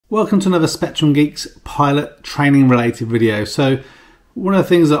Welcome to another Spectrum Geeks pilot training related video. So one of the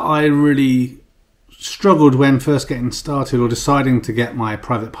things that I really struggled when first getting started or deciding to get my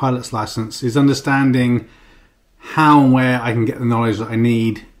private pilot's license is understanding how and where I can get the knowledge that I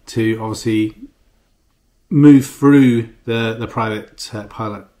need to obviously move through the private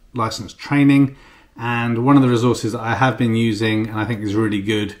pilot license training. And one of the resources that I have been using and I think is really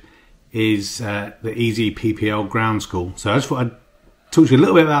good is the Easy PPL ground school. So I just thought I'd talk to you a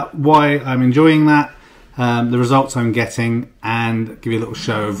little bit about why I'm enjoying that, the results I'm getting, and give you a little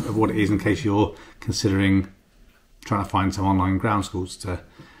show of what it is in case you're considering trying to find some online ground schools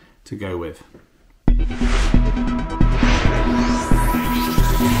to go with.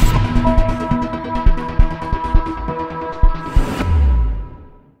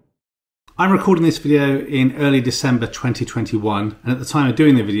 I'm recording this video in early December 2021, and at the time of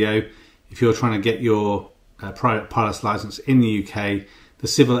doing the video, if you're trying to get your private pilot's license in the UK, the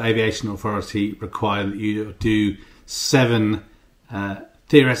Civil Aviation Authority require that you do 7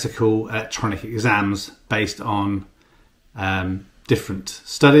 theoretical electronic exams based on different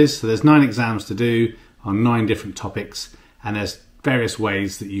studies. So there's 9 exams to do on 9 different topics, and there's various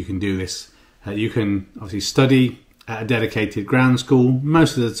ways that you can do this. You can obviously study at a dedicated ground school.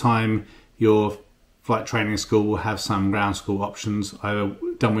 Most of the time your flight training school will have some ground school options, either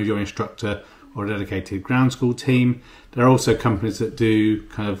done with your instructor or a dedicated ground school team. There are also companies that do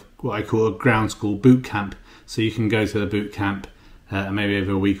kind of what I call a ground school boot camp. So you can go to the boot camp maybe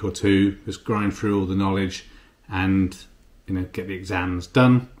over a week or two, just grind through all the knowledge and get the exams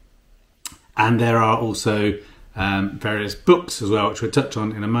done. And there are also various books as well, which we'll touch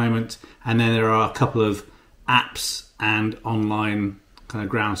on in a moment. And then there are a couple of apps and online kind of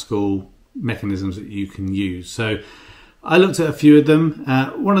ground school mechanisms that you can use. So I looked at a few of them.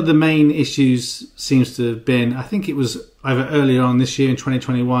 One of the main issues seems to have been, I think it was either earlier on this year in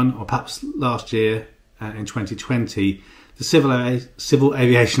 2021 or perhaps last year in 2020, the Civil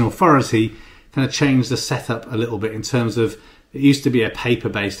Aviation Authority kind of changed the setup a little bit in terms of it used to be a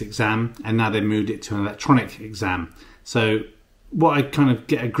paper-based exam and now they moved it to an electronic exam. So what I kind of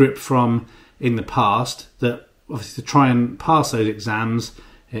get a grip from in the past, that obviously to try and pass those exams,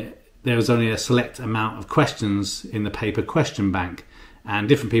 there was only a select amount of questions in the paper question bank, and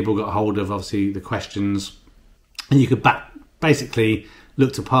different people got hold of obviously the questions, and you could basically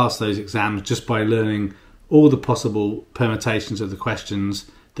look to pass those exams just by learning all the possible permutations of the questions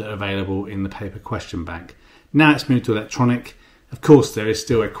that are available in the paper question bank. Now it's moved to electronic. Of course there is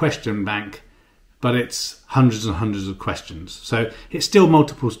still a question bank, but it's hundreds and hundreds of questions. So it's still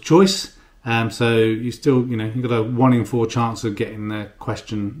multiple choice. So you still, you've got a 1 in 4 chance of getting the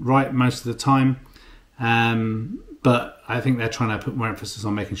question right most of the time. But I think they're trying to put more emphasis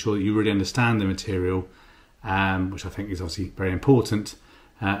on making sure that you really understand the material, which I think is obviously very important.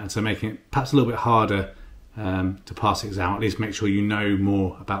 And so making it perhaps a little bit harder to pass the exam, at least make sure you know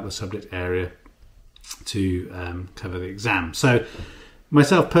more about the subject area to cover the exam. So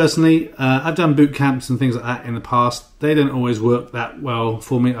myself personally, I've done boot camps and things like that in the past. They don't always work that well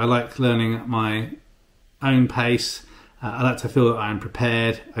for me. I like learning at my own pace. I like to feel that I'm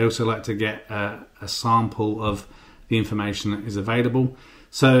prepared. I also like to get a sample of the information that is available.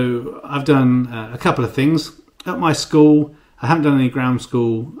 So I've done a couple of things. At my school, I haven't done any ground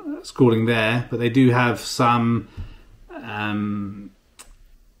schooling there, but they do have some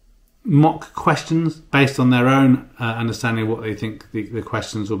mock questions based on their own understanding of what they think the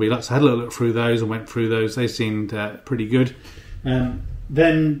questions will be like. So I had a little look through those and went through those. They seemed pretty good.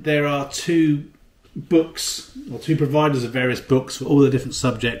 Then there are 2 books, or 2 providers of various books for all the different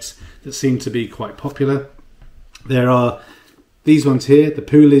subjects that seem to be quite popular. There are these ones here, the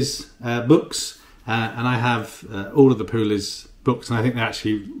Pooleys books, and I have all of the Pooleys books, and I think they're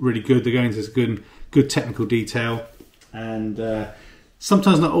actually really good. They're going into good technical detail, and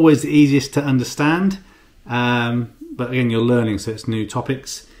sometimes not always the easiest to understand, but again, you're learning, so it's new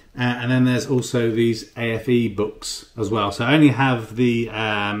topics. And then there's also these AFE books as well. So I only have the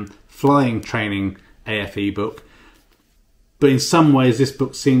flying training AFE book, but in some ways this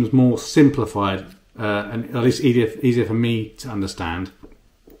book seems more simplified and at least easier for me to understand.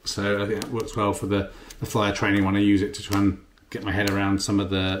 So I think that works well for the flyer training when I use it to try and get my head around some of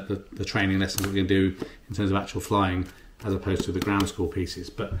the training lessons we're going to do in terms of actual flying, as opposed to the ground school pieces.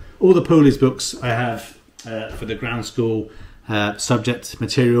 But all the Pooleys books I have for the ground school subject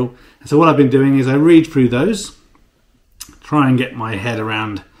material. And so what I've been doing is I read through those, try and get my head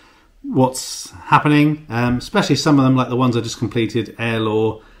around what's happening, especially some of them like the ones I just completed, air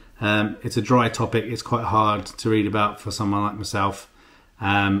law. It's a dry topic, it's quite hard to read about for someone like myself.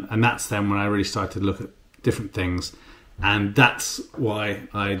 And that's then when I really started to look at different things. and that's why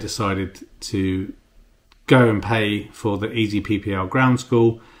I decided to go and pay for the Easy PPL ground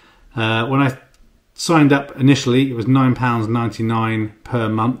school. When I signed up initially, it was £9.99 per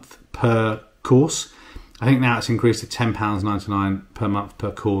month per course. I think now it's increased to £10.99 per month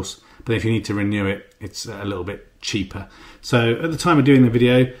per course, but if you need to renew it, it's a little bit cheaper. So at the time of doing the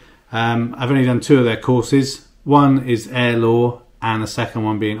video, I've only done 2 of their courses. One is Air Law and the second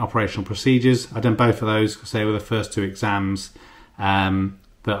one being Operational Procedures. I've done both of those because they were the first 2 exams that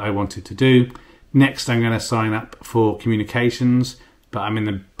I wanted to do. Next, I'm going to sign up for Communications, but I'm in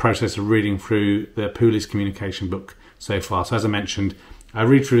the process of reading through the Pooleys Communication book so far. So as I mentioned, I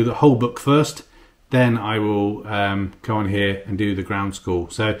read through the whole book first, then I will go on here and do the ground school.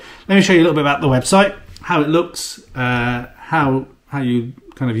 So let me show you a little bit about the website, how it looks, how you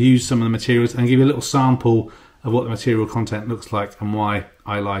kind of use some of the materials, and give you a little sample of what the material content looks like and why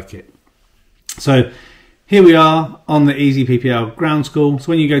I like it. So here we are on the Easy PPL ground school. So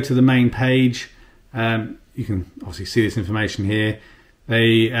when you go to the main page, you can obviously see this information here.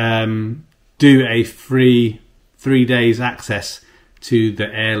 They do a free 3 days access to the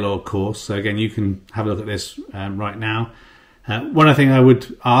Air Law course. So again, you can have a look at this right now. One other thing I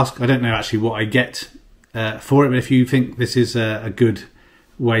would ask, I don't know actually what I get for it, but if you think this is a good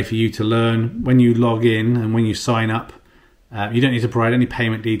way for you to learn, when you log in and when you sign up, you don't need to provide any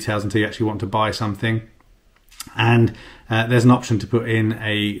payment details until you actually want to buy something. And there's an option to put in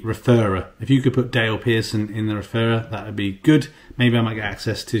a referrer. If you could put Dale Pearson in the referrer, that would be good. Maybe I might get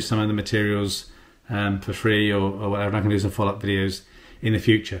access to some of the materials for free or whatever. I can do some follow-up videos in the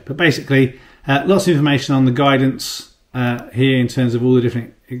future. But basically, lots of information on the guidance here in terms of all the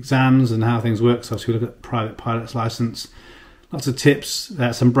different exams and how things work. So obviously we look at private pilot's license. Lots of tips,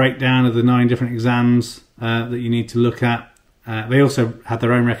 some breakdown of the 9 different exams that you need to look at. They also have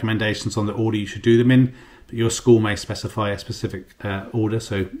their own recommendations on the order you should do them in, but your school may specify a specific order,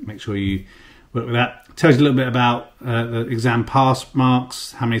 so make sure you work with that. It tells you a little bit about the exam pass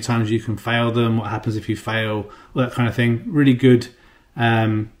marks, how many times you can fail them, what happens if you fail, all that kind of thing. Really good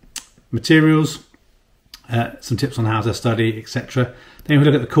materials, some tips on how to study, etc. Then we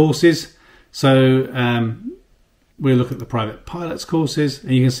look at the courses. So we'll look at the private pilots courses,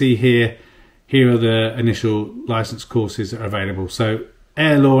 and you can see here are the initial license courses that are available. So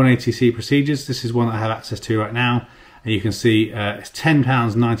Air Law and ATC Procedures, this is one that I have access to right now, and you can see it's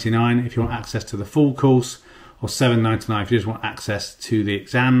 £10.99 if you want access to the full course, or £7.99 if you just want access to the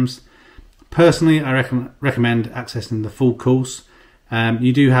exams. Personally, I recommend accessing the full course.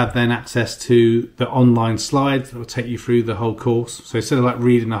 You do have then access to the online slides that will take you through the whole course. So instead of like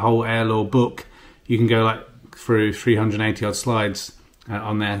reading the whole Air Law book, you can go like through 380 odd slides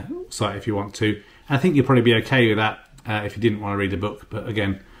on their site if you want to. And I think you'll probably be okay with that if you didn't want to read the book, but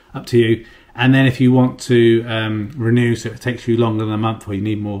again, up to you. And then if you want to renew, so it takes you longer than a month, or you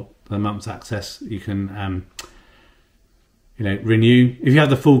need more than a month's access, you can renew. If you have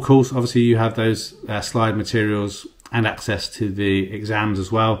the full course, obviously you have those slide materials and access to the exams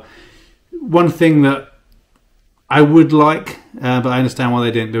as well. One thing that I would like, but I understand why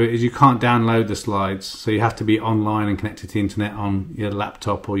they didn't do it, is you can't download the slides. So you have to be online and connected to the internet on your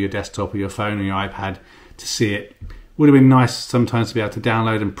laptop or your desktop or your phone or your iPad to see it. Would have been nice sometimes to be able to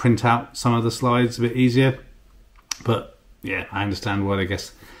download and print out some of the slides a bit easier. But yeah, I understand why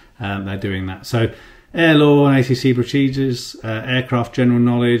they're doing that. So Air Law and ATC Procedures, Aircraft General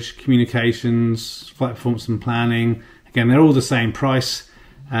Knowledge, Communications, Flight Performance and Planning. Again, they're all the same price.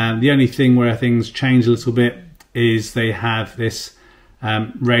 The only thing where things change a little bit is they have this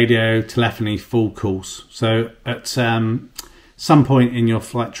radio telephony full course. So at some point in your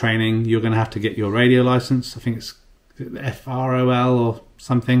flight training, you're going to have to get your radio license. I think it's FROL or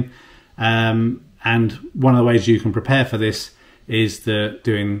something. And one of the ways you can prepare for this is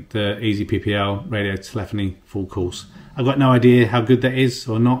doing the Easy PPL radio telephony full course. I've got no idea how good that is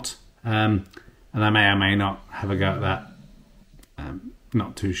or not, and I may or may not have a go at that.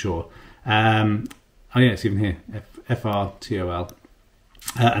 Not too sure. Oh yeah, it's even here, FRTOL.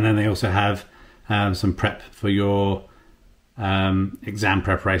 And then they also have some prep for your exam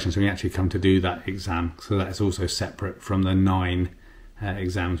preparation, so when you actually come to do that exam. So that is also separate from the 9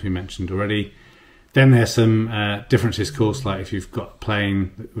 exams we mentioned already. Then there's some differences course, like if you've got a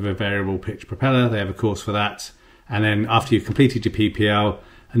plane with a variable pitch propeller, they have a course for that. And then after you've completed your PPL,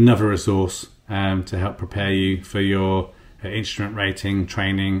 another resource to help prepare you for your instrument rating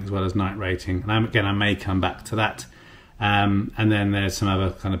training as well as night rating. And again, I may come back to that. And then there's some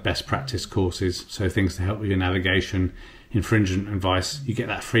other kind of best practice courses, so things to help with your navigation, infringement advice. You get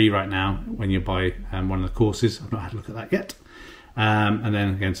that free right now when you buy one of the courses. I've not had a look at that yet. And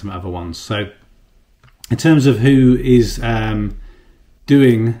then again, some other ones. So In terms of who is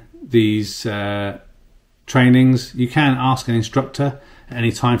doing these trainings, you can ask an instructor at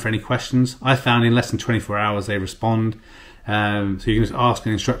any time for any questions. I found in less than 24 hours they respond. So you can just ask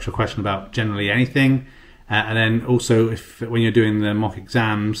an instructor a question about generally anything. And then also, when you're doing the mock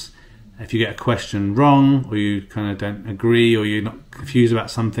exams, if you get a question wrong, or you kind of don't agree, or you're not confused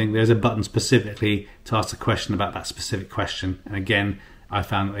about something, there's a button specifically to ask a question about that specific question. And again, I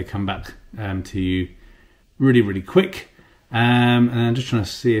found that they come back to you really quick. And I'm just trying to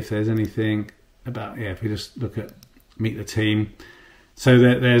see if there's anything about, if we just look at meet the team. So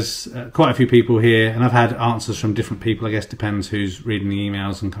there's quite a few people here, and I've had answers from different people. I guess depends who's reading the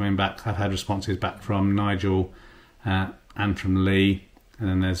emails and coming back. I've had responses back from Nigel and from Lee, and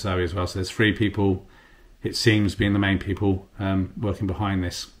then there's Zoe as well. So there's 3 people, it seems, being the main people working behind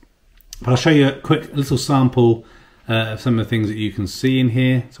this. But I'll show you a quick little sample of some of the things that you can see in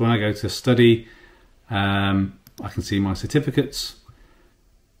here. So when I go to study, I can see my certificates.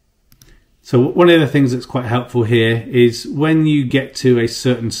 So one of the things that's quite helpful here is when you get to a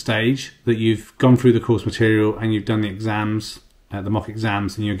certain stage that you've gone through the course material and you've done the exams, the mock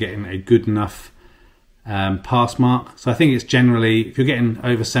exams, and you're getting a good enough pass mark. So I think it's generally, if you're getting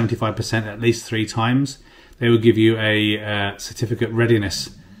over 75% at least 3 times, they will give you a certificate readiness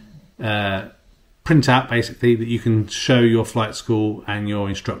printout, basically, that you can show your flight school and your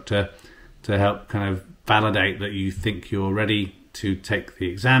instructor to help kind of validate that you think you're ready to take the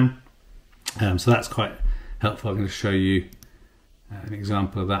exam. So that's quite helpful. I'm going to show you an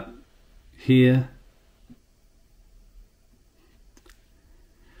example of that here.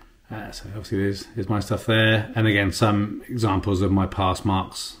 So obviously there's my stuff there, and again some examples of my pass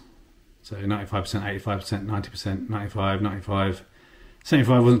marks. So 95%, 85%, 90%, 95, 95,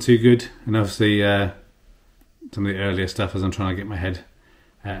 75 wasn't too good, and obviously some of the earlier stuff as I'm trying to get my head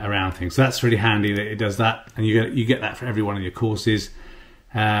around things. So that's really handy that it does that, and you get that for every one of your courses.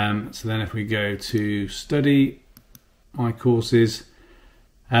 So then if we go to study, my courses,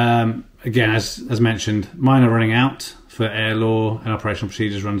 again, as mentioned, mine are running out for air law, and operational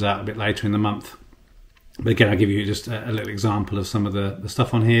procedures runs out a bit later in the month. But again, I'll give you just a little example of some of the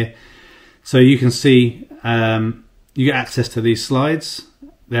stuff on here. So you can see you get access to these slides.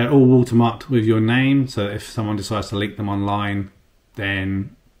 They're all watermarked with your name, so if someone decides to leak them online,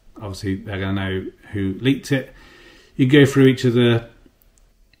 then obviously they're going to know who leaked it. You go through each of the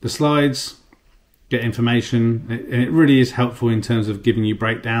slides, get information, and it really is helpful in terms of giving you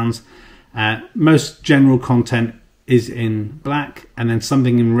breakdowns. Most general content is in black, and then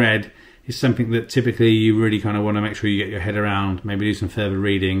something in red is something that typically you really kind of want to make sure you get your head around, maybe do some further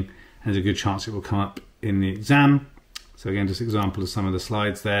reading, and there's a good chance it will come up in the exam. So again, just an example of some of the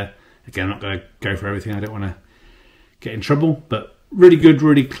slides there. Again, I'm not going to go for everything, I don't want to get in trouble, but really good,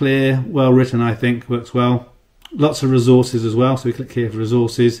 really clear, well written, I think, works well. Lots of resources as well, so we click here for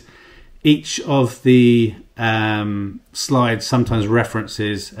resources. Each of the slides sometimes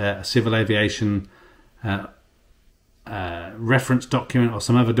references a civil aviation reference document or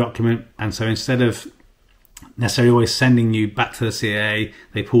some other document, and so instead of necessarily always sending you back to the CAA,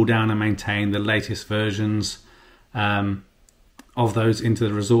 they pull down and maintain the latest versions of those into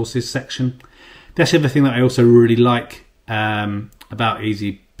the resources section. That's the other thing that I also really like about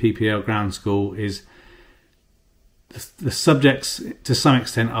Easy PPL Ground School is the subjects to some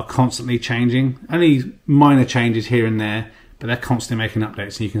extent are constantly changing. Only minor changes here and there, but they're constantly making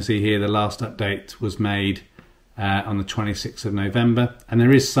updates. And you can see here the last update was made on the 26th of November, and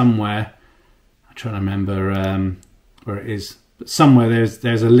there is somewhere, I'm trying to remember where it is, but somewhere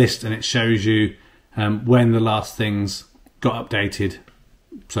there's a list, and it shows you when the last things got updated.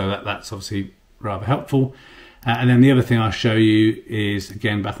 So that's obviously rather helpful. And then the other thing I'll show you is,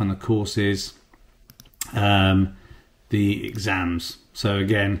 again, back on the courses, the exams. So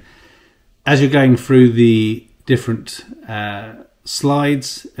again, as you're going through the different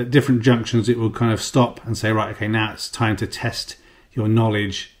slides at different junctions, it will kind of stop and say, right, okay, now it's time to test your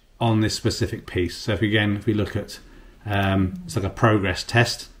knowledge on this specific piece. So if we look at it's like a progress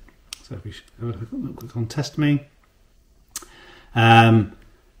test. So if we click on test me, so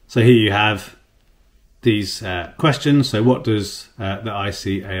here you have these questions. So what does the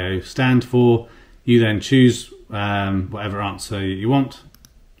ICAO stand for? You then choose whatever answer you want.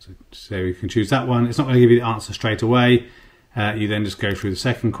 So you can choose that one. It's not going to give you the answer straight away. You then just go through the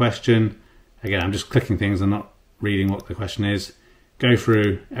second question. Again, I'm just clicking things, I'm not reading what the question is. Go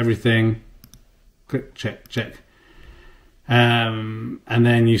through everything, click, check, check. And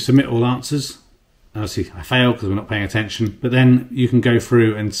then you submit all answers. Obviously I failed because we're not paying attention, but then you can go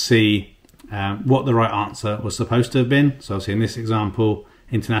through and see what the right answer was supposed to have been. So obviously in this example,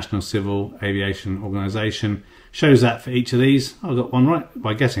 International Civil Aviation Organization. Shows that for each of these. I got one right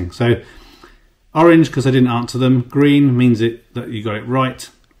by guessing. So orange because I didn't answer them. Green means that you got it right.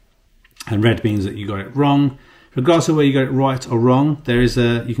 And red means that you got it wrong. Regardless of whether you got it right or wrong, there is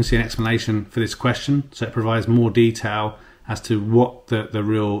you can see an explanation for this question. So it provides more detail as to what the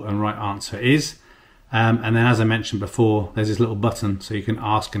real and right answer is. And then, as I mentioned before, there's this little button so you can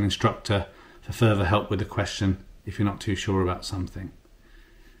ask an instructor for further help with the question if you're not too sure about something.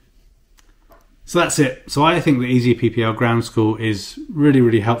 So that's it. So I think the Easy PPL Ground School is really,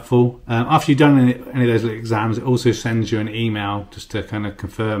 really helpful. After you've done any of those little exams, it also sends you an email just to kind of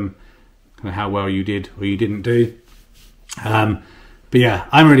confirm kind of how well you did or you didn't do. But yeah,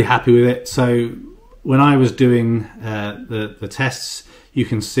 I'm really happy with it. So when I was doing the tests, you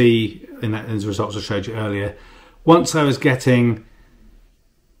can see in the results I showed you earlier, once I was getting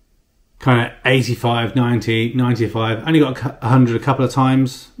kind of 85, 90, 95, I only got 100 a couple of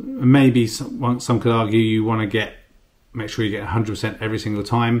times. Maybe some could argue you want to make sure you get 100% every single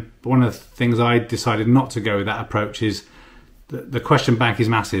time. But one of the things I decided not to go with that approach is the question bank is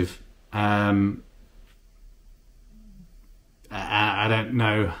massive. I don't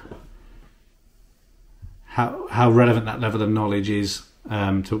know how relevant that level of knowledge is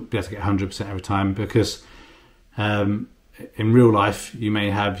to be able to get 100% every time, because in real life you may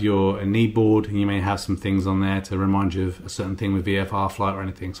have your knee board and you may have some things on there to remind you of a certain thing with VFR flight or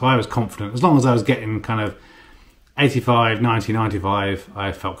anything. So I was confident, as long as I was getting kind of 85, 90, 95,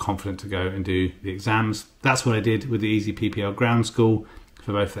 I felt confident to go and do the exams. That's what I did with the Easy PPL Ground School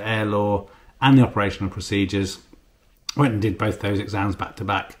for both the air law and the operational procedures. I went and did both those exams back to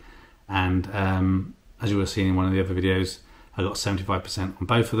back, and as you were seeing in one of the other videos, I got 75% on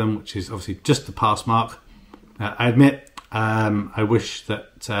both of them, which is obviously just the pass mark. I admit I wish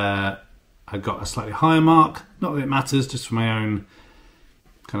that I got a slightly higher mark. Not that it matters, just for my own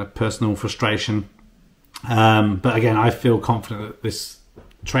kind of personal frustration. But again, I feel confident that this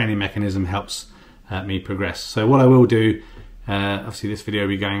training mechanism helps me progress. So what I will do, obviously this video will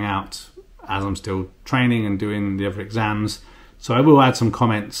be going out as I'm still training and doing the other exams. So I will add some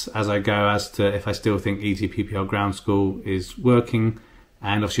comments as I go as to if I still think Easy PPL Ground School is working.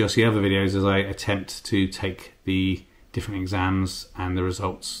 And obviously you'll see other videos as I attempt to take the different exams and the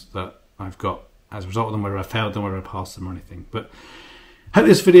results that I've got as a result of them, whether I failed them, whether I passed them or anything. But I hope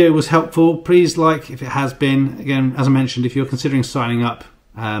this video was helpful. Please like if it has been. Again, as I mentioned, if you're considering signing up,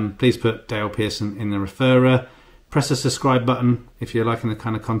 please put Dale Pearson in the referrer. Press the subscribe button if you're liking the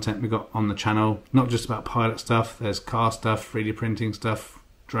kind of content we got on the channel. Not just about pilot stuff, there's car stuff, 3D printing stuff,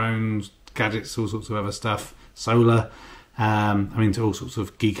 drones, gadgets, all sorts of other stuff, solar. I'm into all sorts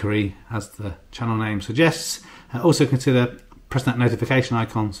of geekery, as the channel name suggests. Also consider pressing that notification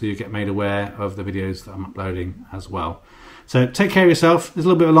icon so you get made aware of the videos that I'm uploading as well. So take care of yourself. It's a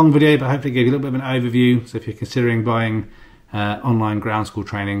little bit of a long video, but hopefully it gave you a little bit of an overview. So if you're considering buying online ground school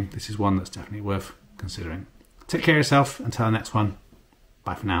training, this is one that's definitely worth considering. Take care of yourself. Until the next one.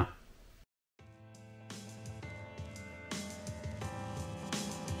 Bye for now.